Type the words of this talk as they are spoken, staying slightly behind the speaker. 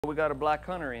We got a Black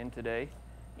Hunter in today,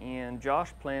 and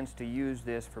Josh plans to use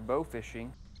this for bow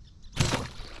fishing.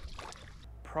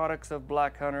 Products of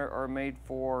Black Hunter are made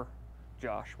for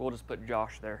Josh. We'll just put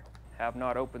Josh there. Have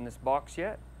not opened this box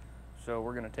yet, so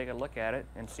we're going to take a look at it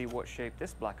and see what shape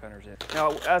this Black Hunter's in.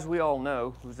 Now, as we all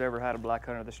know, who's ever had a Black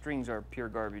Hunter, the strings are pure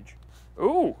garbage.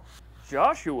 Ooh,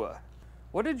 Joshua,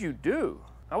 what did you do?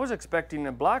 I was expecting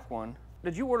a black one.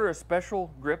 Did you order a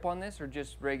special grip on this or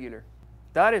just regular?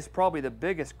 That is probably the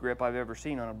biggest grip I've ever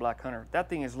seen on a Black Hunter. That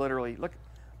thing is literally,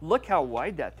 look how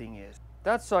wide that thing is.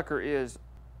 That sucker is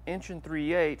 1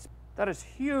 3/8. That is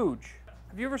huge.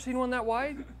 Have you ever seen one that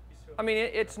wide? I mean,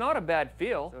 it's not a bad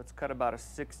feel. So it's cut about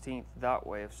 1/16 that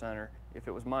way of center. If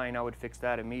it was mine, I would fix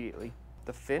that immediately.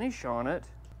 The finish on it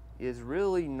is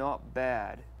really not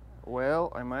bad.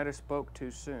 Well, I might have spoke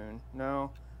too soon.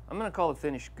 No, I'm gonna call the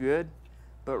finish good,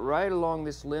 but right along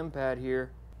this limb pad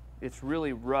here, it's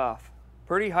really rough.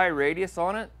 Pretty high radius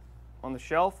on it, on the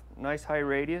shelf, nice high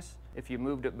radius. If you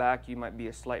moved it back, you might be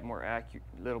a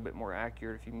little bit more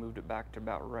accurate if you moved it back to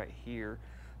about right here.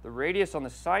 The radius on the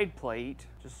side plate,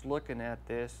 just looking at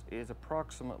this, is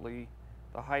approximately,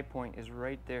 the high point is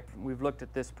right there. We've looked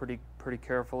at this pretty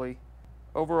carefully.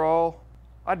 Overall,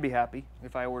 I'd be happy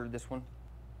if I ordered this one.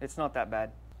 It's not that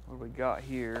bad. What do we got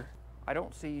here? I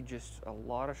don't see just a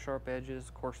lot of sharp edges.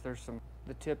 Of course,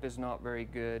 the tip is not very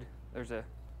good. There's a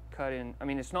cut in, I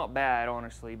mean, it's not bad,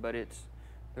 honestly, but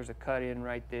there's a cut in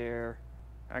right there.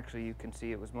 Actually, you can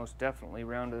see it was most definitely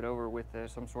rounded over with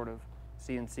some sort of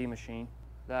CNC machine.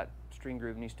 That string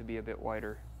groove needs to be a bit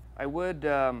wider. I would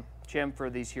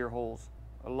chamfer these here holes.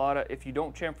 If you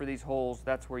don't chamfer these holes,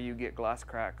 that's where you get glass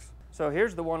cracks. So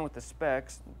here's the one with the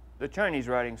specs. The Chinese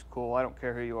writing's cool. I don't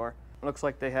care who you are. It looks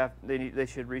like they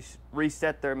should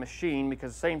reset their machine,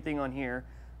 because the same thing on here.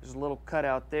 There's a little cut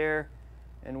out there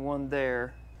and one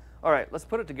there. All right, let's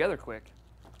put it together quick.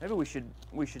 Maybe we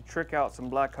should trick out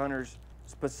some Black Hunters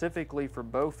specifically for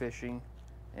bow fishing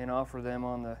and offer them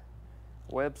on the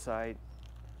website.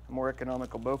 A more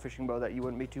economical bow fishing bow that you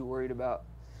wouldn't be too worried about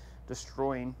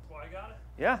destroying. Well, I got it.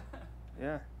 Yeah,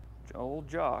 yeah. Old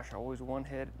Josh, always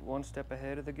one step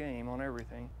ahead of the game on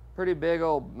everything. Pretty big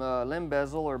old limb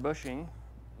bezel or bushing.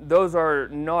 Those are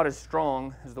not as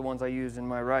strong as the ones I use in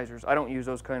my risers. I don't use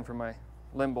those kind for my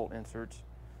limb bolt inserts,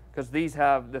 because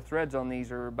the threads on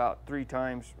these are about 2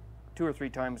 or 3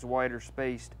 times wider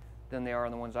spaced than they are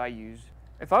on the ones I use.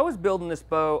 If I was building this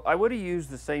bow, I would have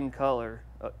used the same color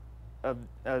of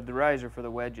the riser for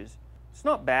the wedges. It's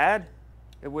not bad.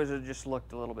 It would have just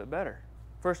looked a little bit better.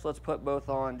 First, let's put both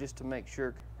on just to make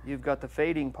sure. You've got the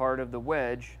fading part of the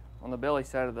wedge on the belly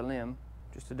side of the limb.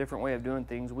 Just a different way of doing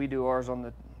things. We do ours on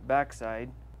the back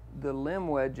side. The limb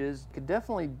wedges could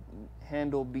definitely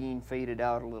handle being faded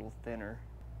out a little thinner,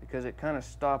 because it kind of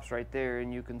stops right there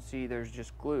and you can see there's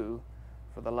just glue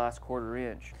for the last 1/4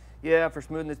 inch. Yeah, for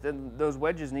smoothness, those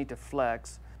wedges need to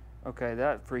flex. Okay,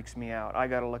 that freaks me out. I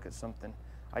gotta look at something.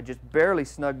 I just barely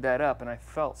snugged that up and I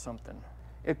felt something.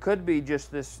 It could be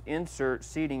just this insert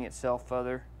seating itself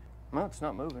further. Well, it's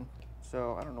not moving,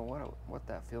 so I don't know what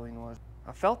that feeling was.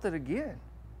 I felt it again.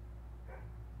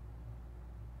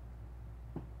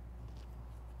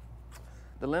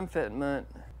 The limb fitment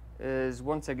is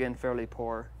once again fairly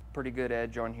poor. Pretty good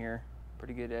edge on here,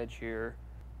 pretty good edge here.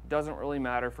 Doesn't really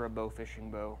matter for a bow fishing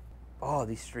bow. Oh,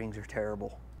 these strings are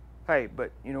terrible. Hey,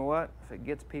 but you know what? If it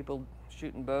gets people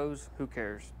shooting bows, who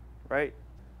cares, right?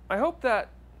 I hope that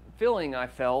feeling I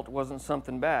felt wasn't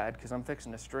something bad, because I'm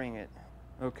fixing to string it.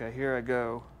 Okay, here I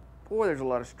go. Boy, there's a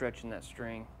lot of stretch in that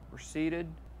string. We're seated.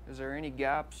 Is there any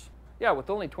gaps? Yeah, with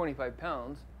only 25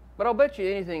 pounds. But I'll bet you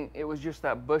anything it was just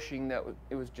that bushing that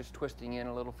it was just twisting in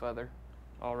a little further.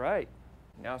 All right,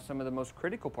 now some of the most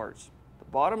critical parts. The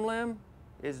bottom limb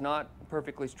is not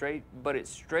perfectly straight, but it's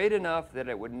straight enough that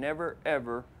it would never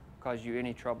ever cause you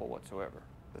any trouble whatsoever.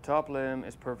 The top limb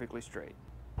is perfectly straight.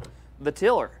 The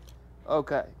tiller.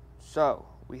 Okay, so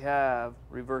we have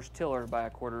reverse tiller by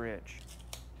 1/4 inch.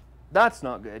 That's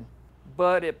not good,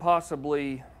 but it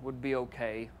possibly would be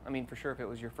okay. I mean, for sure if it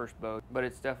was your first bow, but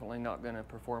it's definitely not gonna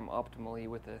perform optimally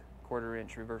with a 1/4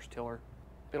 inch reverse tiller.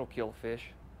 It'll kill a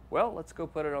fish. Well, let's go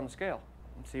put it on the scale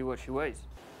and see what she weighs.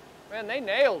 Man, they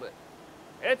nailed it.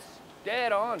 It's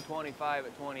dead on 25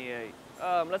 at 28.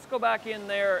 Let's go back in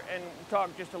there and talk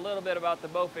just a little bit about the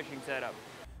bow fishing setup.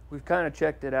 We've kind of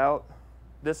checked it out.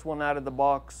 This one out of the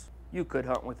box, you could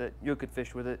hunt with it, you could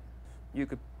fish with it, you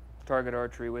could target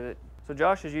archery with it. So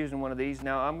Josh is using one of these.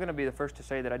 Now I'm gonna be the first to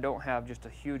say that I don't have just a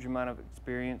huge amount of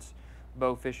experience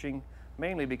bow fishing,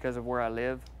 mainly because of where I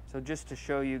live. So just to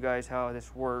show you guys how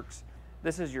this works,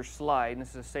 this is your slide, and this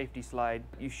is a safety slide.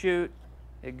 You shoot,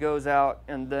 It goes out,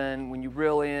 and then when you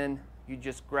reel in, you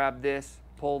just grab this,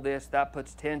 pull this, that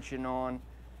puts tension on,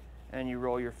 and you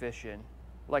roll your fish in.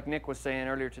 Like Nick was saying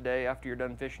earlier today, after you're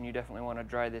done fishing, you definitely want to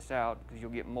dry this out because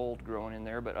you'll get mold growing in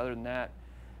there. But other than that,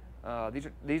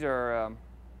 these are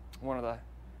one of the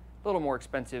little more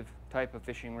expensive type of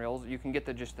fishing reels. You can get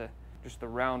just the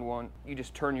round one. You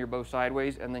just turn your bow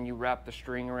sideways and then you wrap the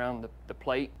string around the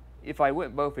plate. If I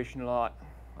went bow fishing a lot,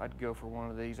 I'd go for one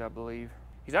of these, I believe.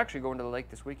 He's actually going to the lake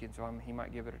this weekend, so he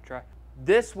might give it a try.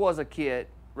 This was a kit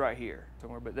right here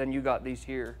somewhere, but then you got these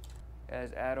here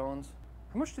as add-ons.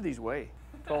 How much do these weigh?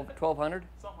 1,200?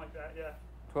 Something like that, yeah.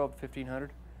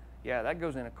 1,500? Yeah, that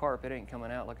goes in a carp. It ain't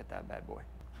coming out. Look at that bad boy.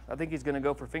 I think he's going to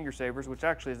go for finger savers, which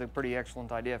actually is a pretty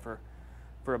excellent idea for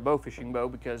a bow fishing bow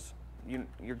because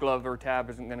your glove or tab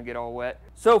isn't going to get all wet.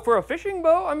 So for a fishing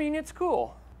bow, I mean, it's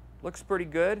cool. Looks pretty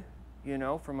good, you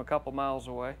know, from a couple miles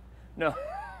away. No,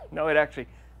 no, it actually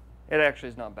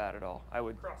is not bad at all. I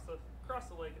would across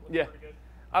the lake. It looks pretty good.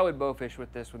 I would bow fish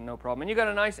with this with no problem. And you got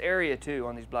a nice area too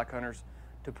on these Black Hunters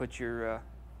to put your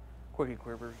quickie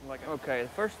quivers. Like, okay, the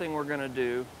first thing we're gonna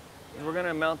do is we're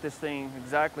gonna mount this thing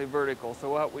exactly vertical.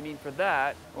 So what we need for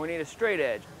that, we need a straight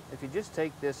edge. If you just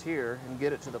take this here and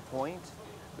get it to the point,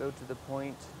 go to the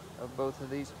point of both of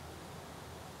these.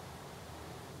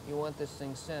 You want this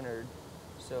thing centered.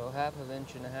 So 1/2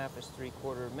 inch and 1/2 is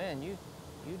 3/4. Man, you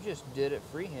just did it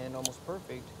freehand, almost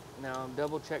perfect. Now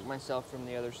double check myself from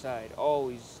the other side.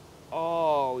 Always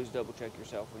double check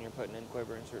yourself when you're putting in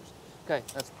quiver inserts. Okay,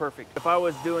 that's perfect. If I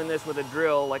was doing this with a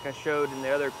drill like I showed in the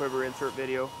other quiver insert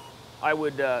video, I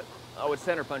would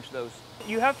center punch those.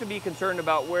 You have to be concerned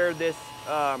about where this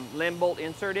limb bolt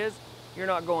insert is. You're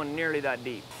not going nearly that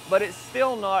deep. But it's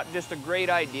still not just a great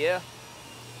idea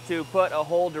to put a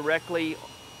hole directly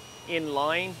in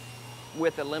line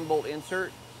with a limb bolt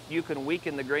insert. You can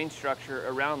weaken the grain structure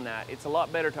around that. It's a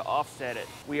lot better to offset it.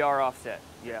 We are offset.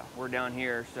 Yeah, we're down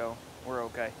here, so we're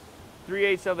okay.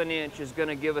 3/8 of an inch is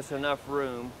gonna give us enough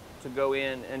room to go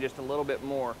in and just a little bit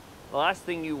more. The last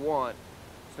thing you want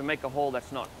is to make a hole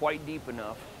that's not quite deep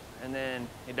enough and then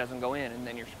it doesn't go in and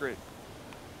then you're screwed.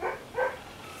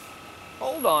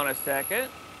 Hold on a second.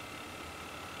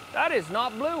 That is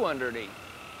not blue underneath.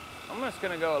 I'm just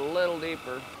gonna go a little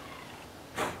deeper.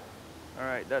 All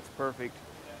right, that's perfect.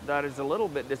 That is a little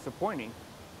bit disappointing.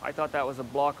 I thought that was a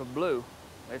block of blue.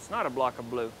 It's not a block of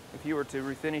blue. If you were to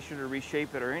refinish it or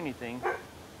reshape it or anything,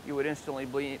 you would instantly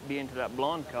be into that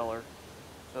blonde color.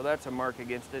 So that's a mark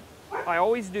against it. I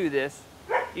always do this,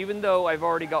 even though I've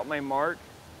already got my mark.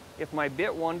 If my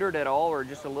bit wandered at all or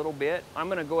just a little bit, I'm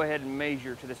gonna go ahead and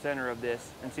measure to the center of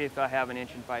this and see if I have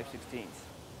 1 5/16 inches.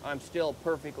 I'm still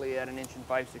perfectly at 1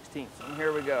 5/16 inches. And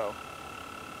here we go.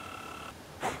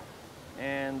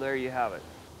 And there you have it.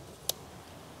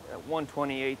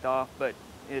 1/28 off, but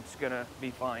it's gonna be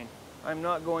fine. I'm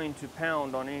not going to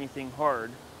pound on anything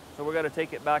hard, so we're gonna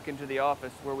take it back into the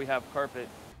office where we have carpet.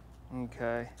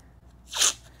 Okay,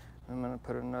 I'm gonna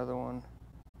put another one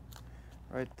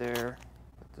right there.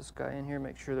 Put this guy in here,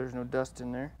 make sure there's no dust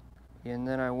in there. And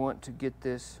then I want to get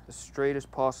this as straight as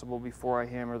possible before I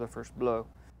hammer the first blow.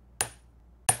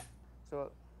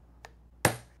 So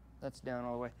that's down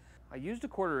all the way. I used a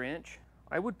 1/4 inch.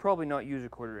 I would probably not use a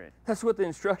 1/4 inch. That's what the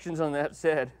instructions on that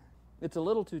said. It's a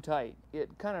little too tight.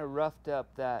 It kind of roughed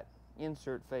up that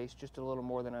insert face just a little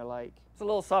more than I like. It's a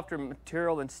little softer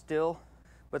material than steel,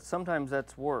 but sometimes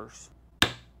that's worse.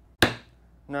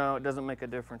 No, it doesn't make a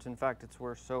difference. In fact, it's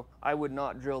worse. So I would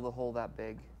not drill the hole that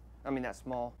big. I mean, that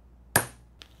small. Did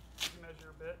you measure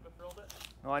your bit but drilled it?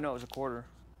 No, I know it was a 1/4.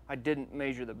 I didn't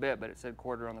measure the bit, but it said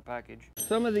 1/4 on the package.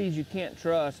 Some of these you can't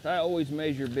trust. I always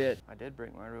measure bit. I did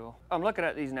break my rule. I'm looking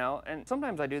at these now, and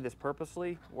sometimes I do this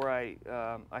purposely, where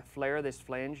I flare this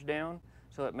flange down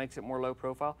so it makes it more low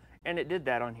profile, and it did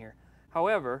that on here.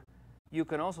 However, you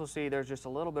can also see there's just a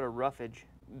little bit of roughage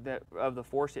of the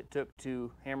force it took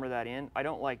to hammer that in. I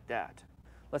don't like that.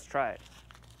 Let's try it.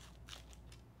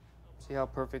 See how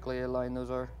perfectly aligned those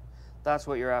are? That's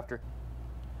what you're after.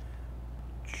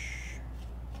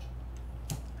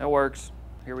 That works.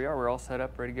 Here we are, we're all set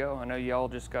up, ready to go. I know y'all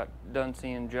just got done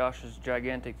seeing Josh's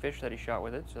gigantic fish that he shot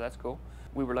with it, so that's cool.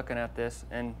 We were looking at this,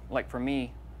 and like for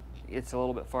me, it's a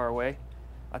little bit far away.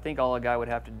 I think all a guy would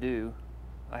have to do,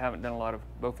 I haven't done a lot of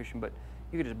bow fishing, but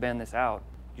you could just bend this out.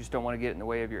 You just don't want to get in the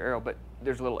way of your arrow, but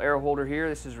there's a little arrow holder here.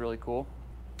 This is really cool.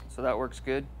 So that works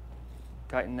good.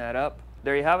 Tighten that up.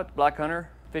 There you have it, Black Hunter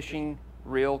Fishing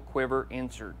Reel Quiver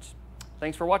Inserts.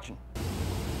 Thanks for watching.